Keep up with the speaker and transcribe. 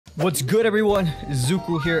What's good, everyone?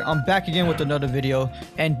 Zuukle here. I'm back again with another video,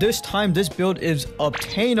 and this time this build is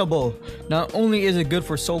obtainable. Not only is it good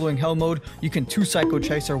for soloing hell mode, you can 2-cycle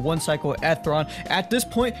Chaser, 1-cycle Atheron. At this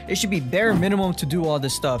point, it should be bare minimum to do all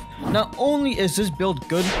this stuff. Not only is this build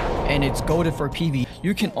good and it's goated for PvE,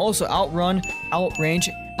 you can also outrun, outrange,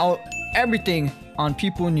 out everything on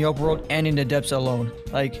people in the overworld and in the depths alone.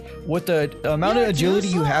 Like, with the amount of agility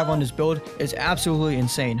you have on this build is absolutely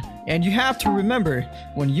insane. And you have to remember,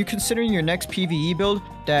 when you considering your next PvE build,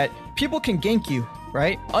 that people can gank you,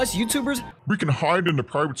 right? Us YouTubers, we can hide in the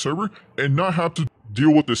private server and not have to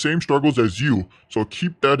deal with the same struggles as you, so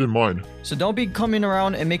keep that in mind. So don't be coming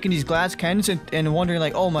around and making these glass cannons and wondering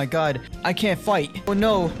like, oh my god, I can't fight. Oh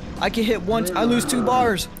no, I can hit once, I lose 2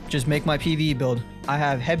 bars. Just make my PvE build. I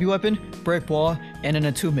have heavy weapon, brick wall, and an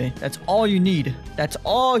attunement. That's all you need. That's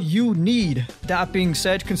all you need. That being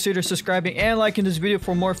said, consider subscribing and liking this video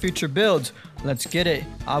for more future builds. Let's get it.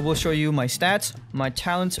 I will show you my stats, my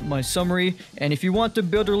talents, my summary, and if you want the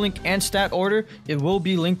builder link and stat order, it will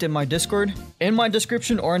be linked in my Discord, in my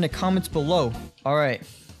description, or in the comments below. Alright.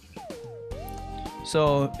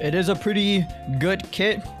 So, it is a pretty good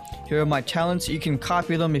kit. Here are my talents. You can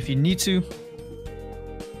copy them if you need to.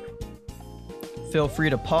 Feel free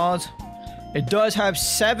to pause. It does have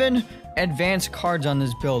 7 advanced cards on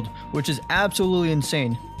this build, which is absolutely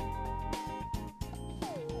insane.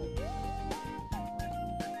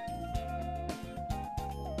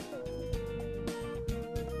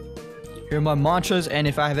 Here are my mantras and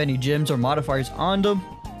if I have any gems or modifiers on them.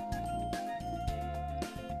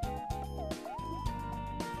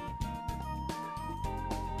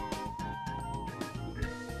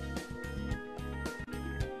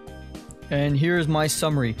 And here's my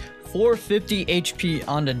summary. 450 HP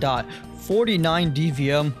on the dot, 49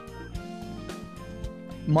 DVM.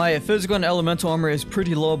 My physical and elemental armor is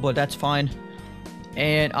pretty low, but that's fine.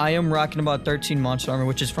 And I am rocking about 13 monster armor,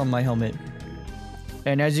 which is from my helmet.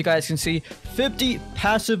 And as you guys can see, 50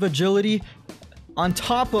 passive agility on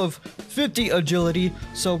top of 50 agility,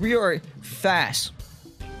 so we are fast.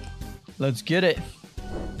 Let's get it.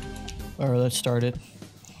 Or let's start it.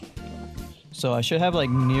 So I should have like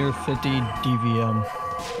near 50 DVM.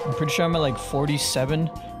 I'm pretty sure I'm at like 47,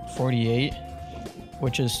 48,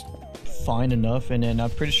 which is fine enough. And then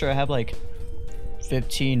I'm pretty sure I have like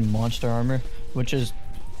 15 monster armor, which is,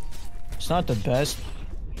 it's not the best,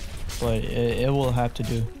 but it will have to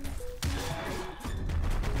do.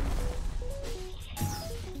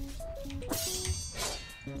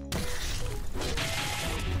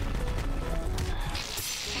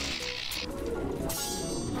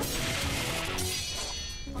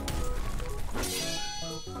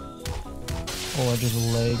 Oh, I just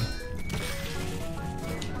lag.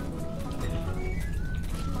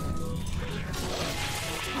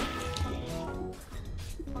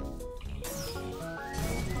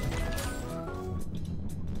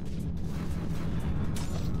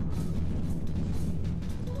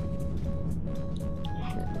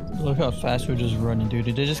 Look how fast we're just running, dude.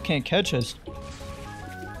 They just can't catch us.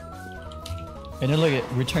 And then look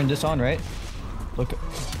at, we turned this on, right? Look.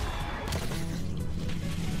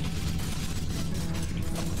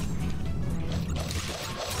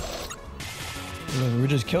 We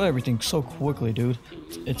just kill everything so quickly, dude.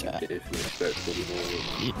 It's and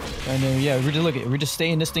then yeah, we're just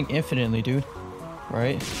staying this thing infinitely, dude.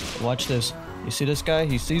 Right? Watch this. You see this guy?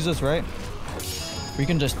 He sees us, right? We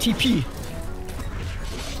can just TP.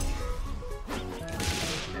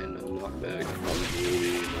 And a knockback,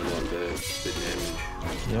 probably no knockback, big damage.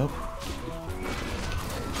 Yep.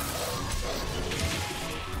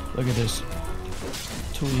 Look at this.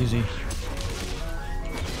 Too easy.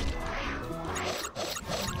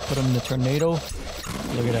 Put him in the tornado.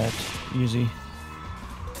 Look at that. Easy.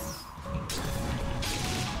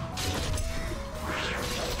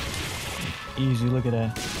 Easy, look at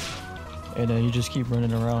that. And then you just keep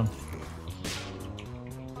running around.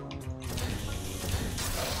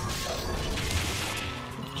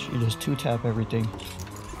 You just 2-tap everything.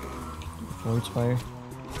 Void Spire.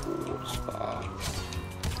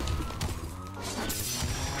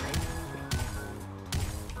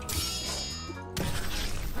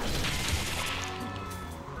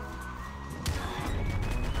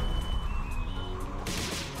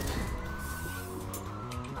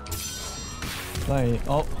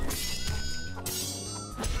 Oh.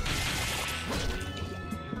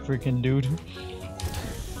 Freaking dude.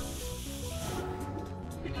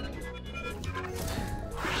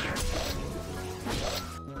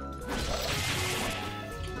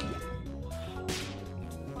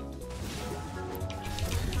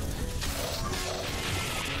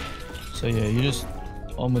 So yeah, you just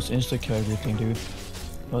almost insta-kill everything, dude.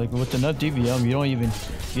 Like with enough DVM, you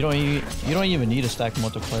don't even need a stack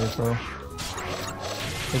multiplier, bro.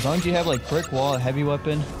 As long as you have like brick wall, heavy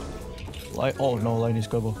weapon, oh no, lightning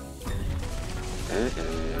squibble.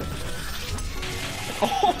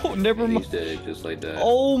 Oh, never mind. He's dead, just like that.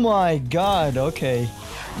 Oh my god. Okay,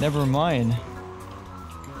 never mind.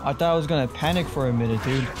 I thought I was gonna panic for a minute,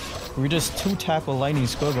 dude. We just 2-tap a lightning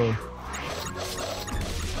squibble.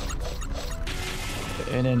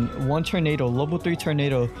 And then one tornado, level 3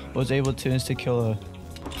 tornado, was able to insta kill a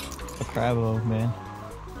Crabbo, man.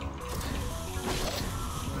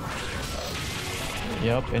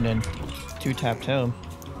 Yep, and then 2-tapped him.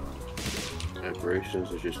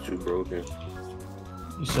 Apparitions is just too broken.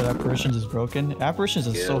 You said Apparitions is broken? Apparitions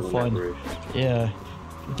is so fun. Yeah.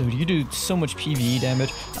 Dude, you do so much PVE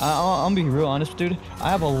damage. I'm being real honest, dude. I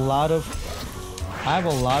have a lot of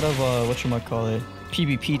whatchamacallit,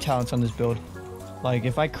 PvP talents on this build. Like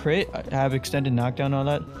if I crit, I have extended knockdown on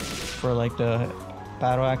that for like the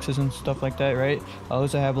battle axes and stuff like that, right? I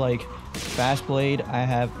also have like Fast Blade, I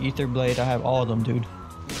have Ether Blade, I have all of them, dude.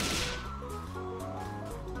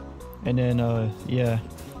 And then yeah,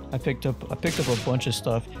 I picked up a bunch of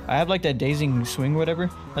stuff. I have like that dazing swing,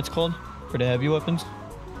 whatever that's called, for the heavy weapons.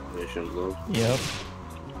 Yep.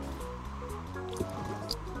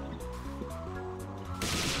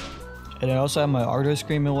 And I also have my Ardo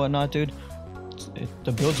Scream and whatnot, dude.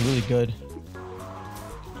 The build's really good.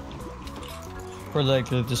 For like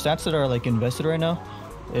the stats that are like invested right now,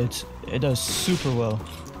 it does super well.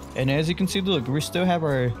 And as you can see, look, we still have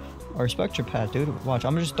our Spectre Path, dude. Watch,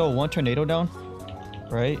 I'm gonna just throw one tornado down,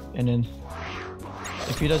 right? And then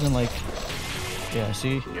if he doesn't like, yeah,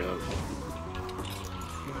 see? Yeah.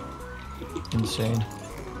 Insane.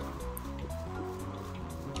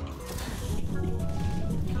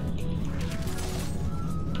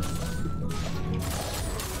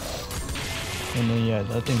 And then yeah,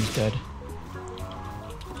 that thing's dead.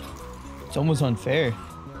 It's almost unfair.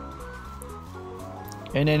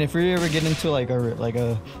 And then if we ever get into like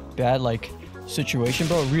a bad like situation,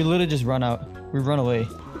 bro, we literally just run out. We run away,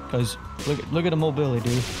 cause look at the mobility,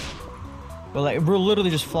 dude. But like we're literally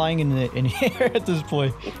just flying in the air at this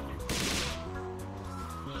point.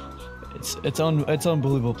 It's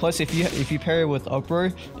unbelievable. Plus, if you pair it with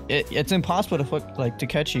Uproar, it's impossible to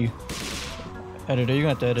catch you. Editor, you're gonna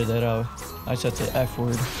have to edit that out. I said the F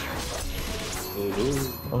word.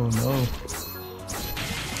 Oh no.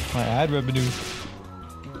 My ad revenue.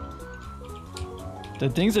 The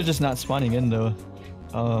things are just not spawning in though.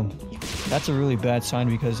 That's a really bad sign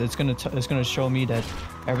because it's gonna show me that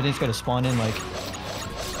everything's gonna spawn in like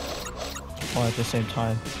all at the same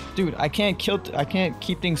time. Dude, I can't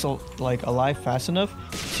keep things like alive fast enough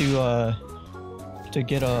to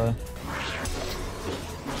get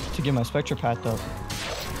my Spectre Path up.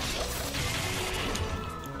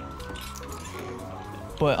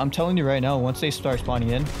 But I'm telling you right now, once they start spawning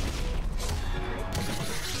in,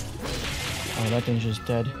 oh, that thing's just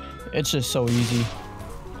dead. It's just so easy.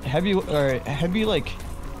 Heavy like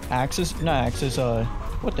axes, not axes.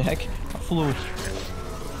 What the heck? I flew.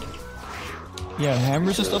 Yeah,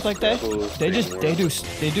 hammers and stuff like that. They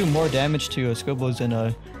do more damage to squibbles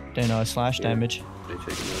than slash damage.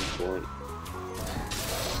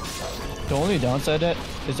 The only downside to that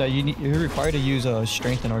is that you're required to use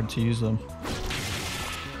strength in order to use them.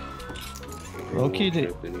 Okay,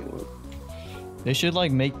 they should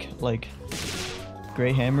like make like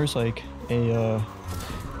gray hammers like a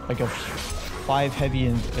 5 heavy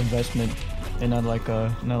investment and not like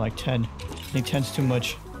 10. I think 10's too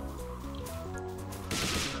much.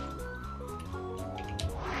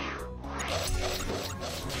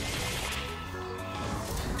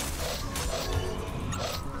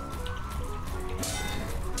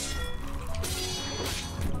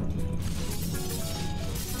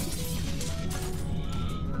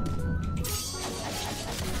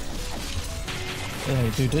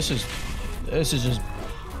 Hey, dude, this is just.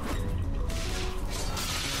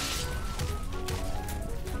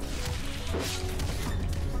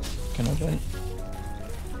 Can I vent?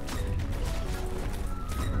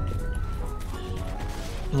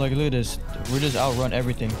 Like, look at this. We just outrun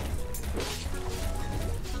everything.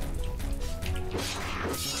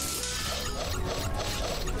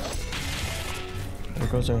 There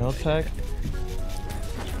goes our health pack.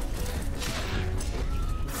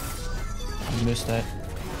 I missed that.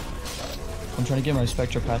 I'm trying to get my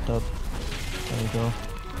Spectre Path up. There we go.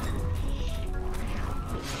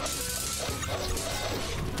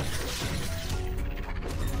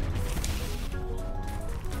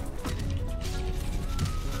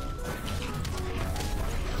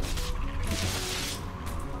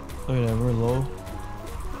 Look at that, we're low.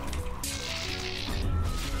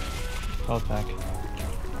 Health pack.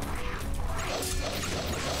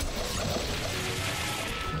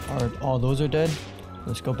 Alright, all those are dead.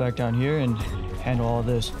 Let's go back down here and handle all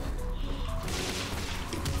this.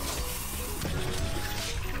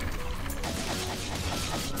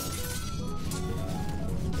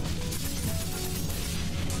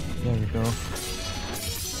 There we go.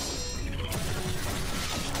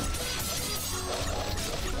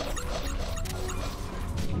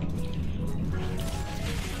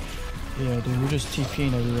 Yeah, dude, we're just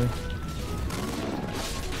TPing everywhere.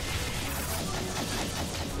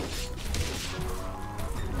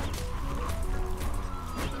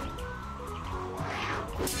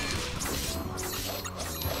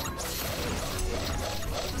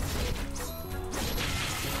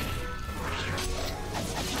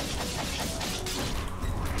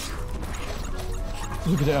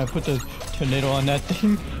 Look at that, I put the tornado on that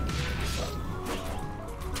thing.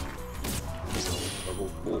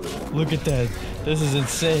 Look at that. This is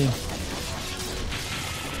insane.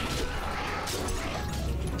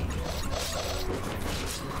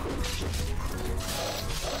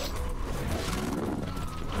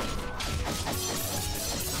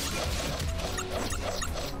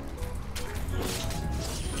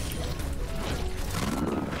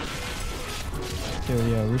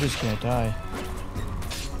 Dude, yeah, we just can't die.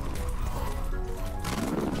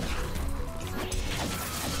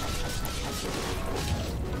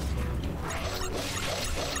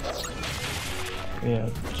 Yeah,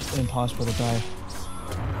 just impossible to die.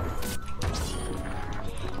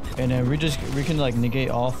 And then we can like negate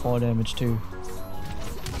all fall damage too.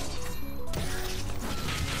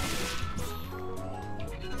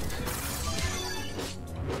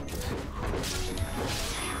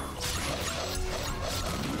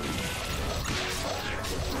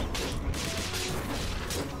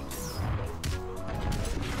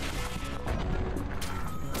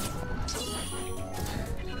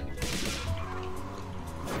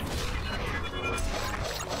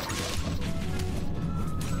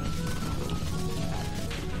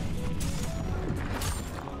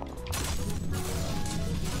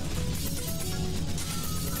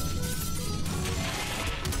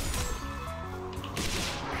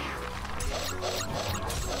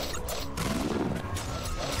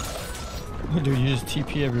 Dude, you just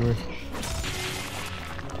TP everywhere.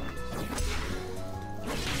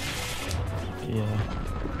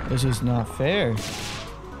 Yeah, this is not fair.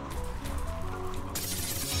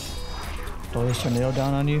 Throw this tornado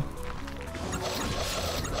down on you.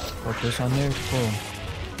 Put this on there. Boom.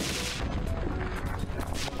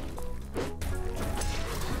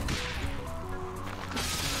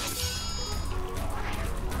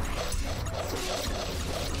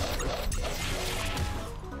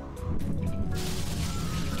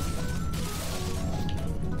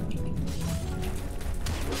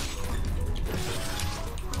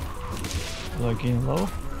 Like getting low.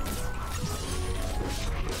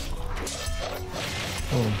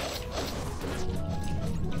 Boom.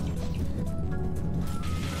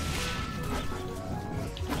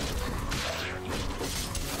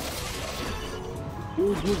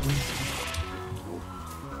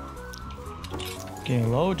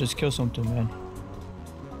 Getting low, just kill something, man.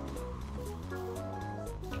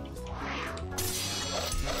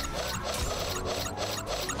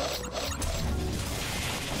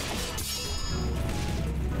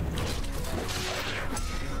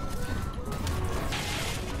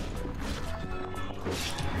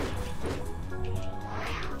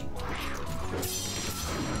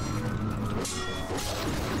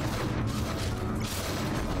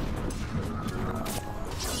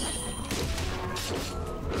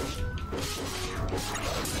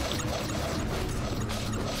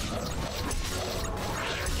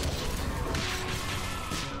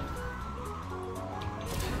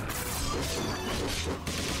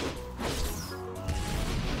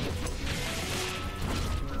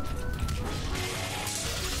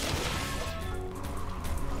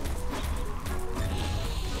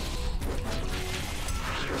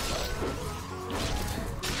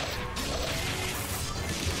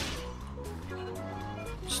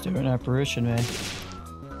 Still an apparition, man.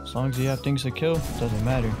 As long as you have things to kill, it doesn't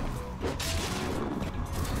matter.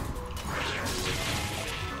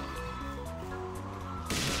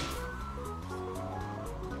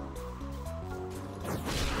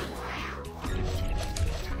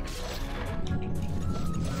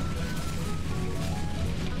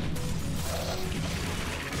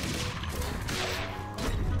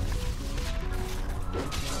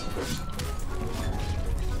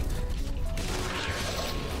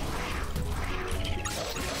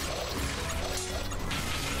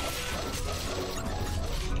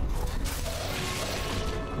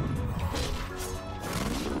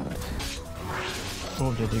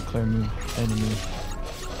 Hope they declare me enemy.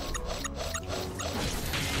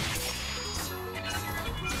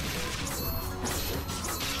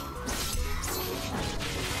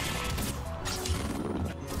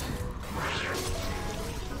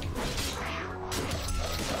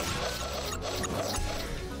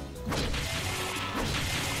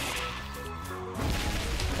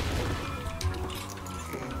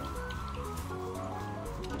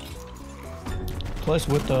 Plus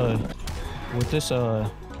with this yeah,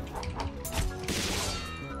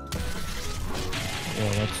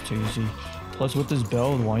 that's too easy. Plus with this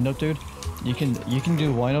bell and wind up, dude, you can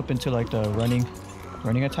do wind up into like the running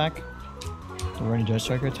attack, the running jet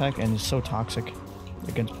striker attack, and it's so toxic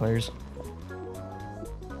against players.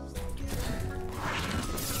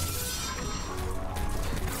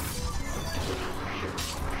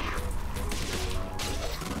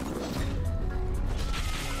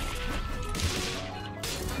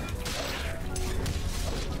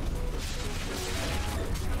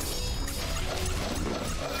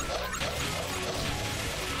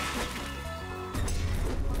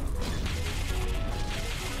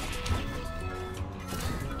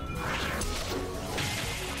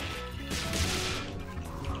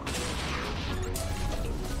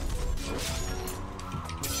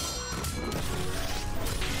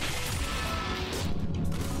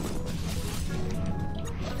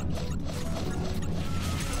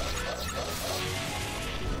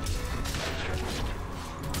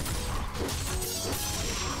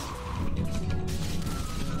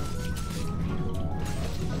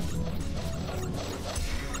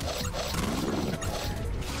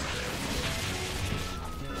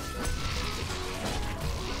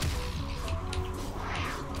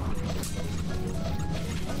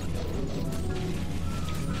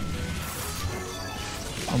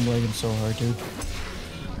 I'm lagging so hard, dude.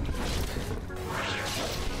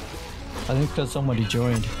 I think that somebody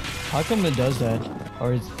joined. How come it does that?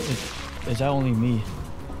 Or is that only me?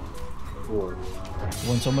 What?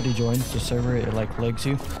 When somebody joins the server, it like lags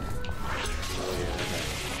you.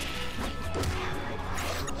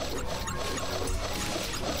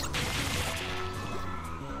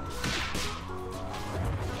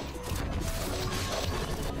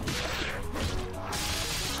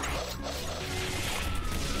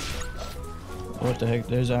 What the heck?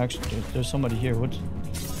 There's somebody here. What?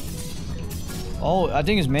 Oh, I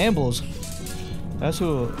think it's Mambles. That's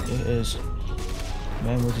who it is.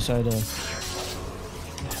 Mambles decided to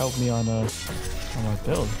help me on my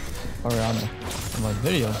build, or on my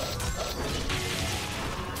video.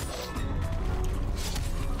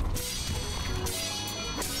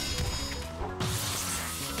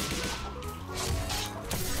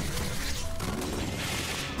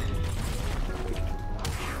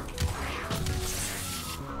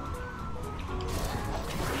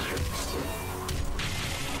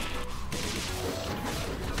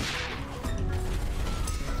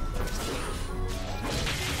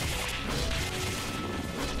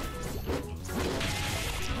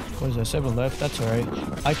 What is that? 7 left? That's alright.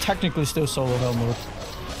 I technically still solo hell mode.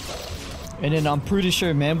 And then I'm pretty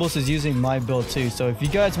sure Mambles is using my build too. So if you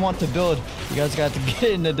guys want to build, you guys got to get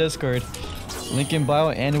in the Discord. Link in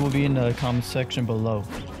bio, and it will be in the comment section below.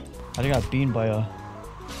 I think I got beamed by a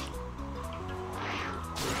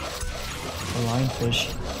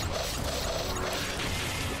lionfish.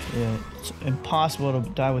 Yeah, it's impossible to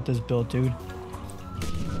die with this build, dude.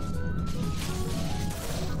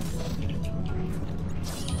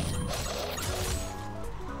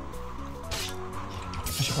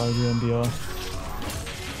 I should probably do MBR.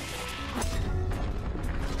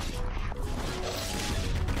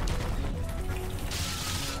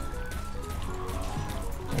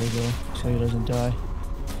 There you go, so he doesn't die.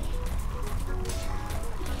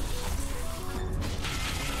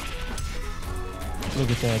 Look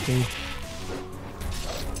at that, dude.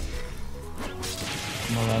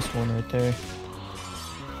 My last one right there.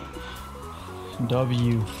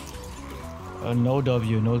 W. No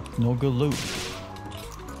W, no good loot.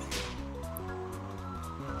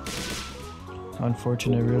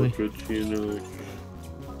 Unfortunate, really.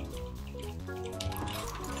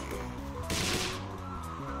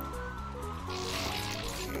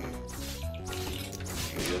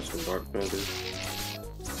 Some dark feathers.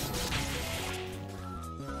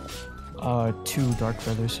 2 dark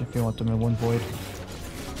feathers if you want them in 1 void.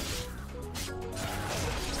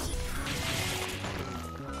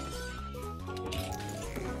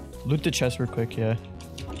 Loot the chest real quick, yeah.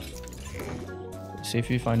 See if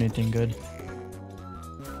you find anything good.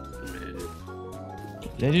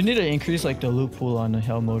 Yeah, you need to increase like the loot pool on the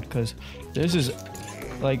hell mode, because this is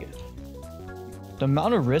like the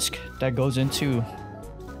amount of risk that goes into.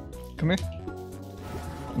 Come here.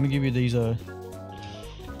 Let me give you these, You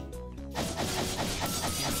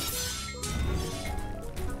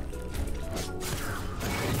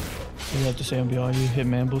have to say I'm beyond you, hit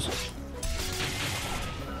Mambles.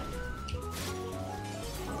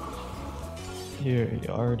 Here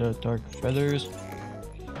are the dark feathers.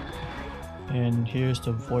 And here's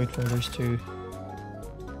the void feathers too.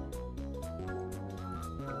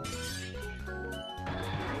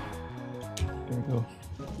 There we go.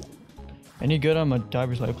 Any good on my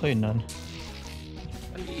divers? I played none.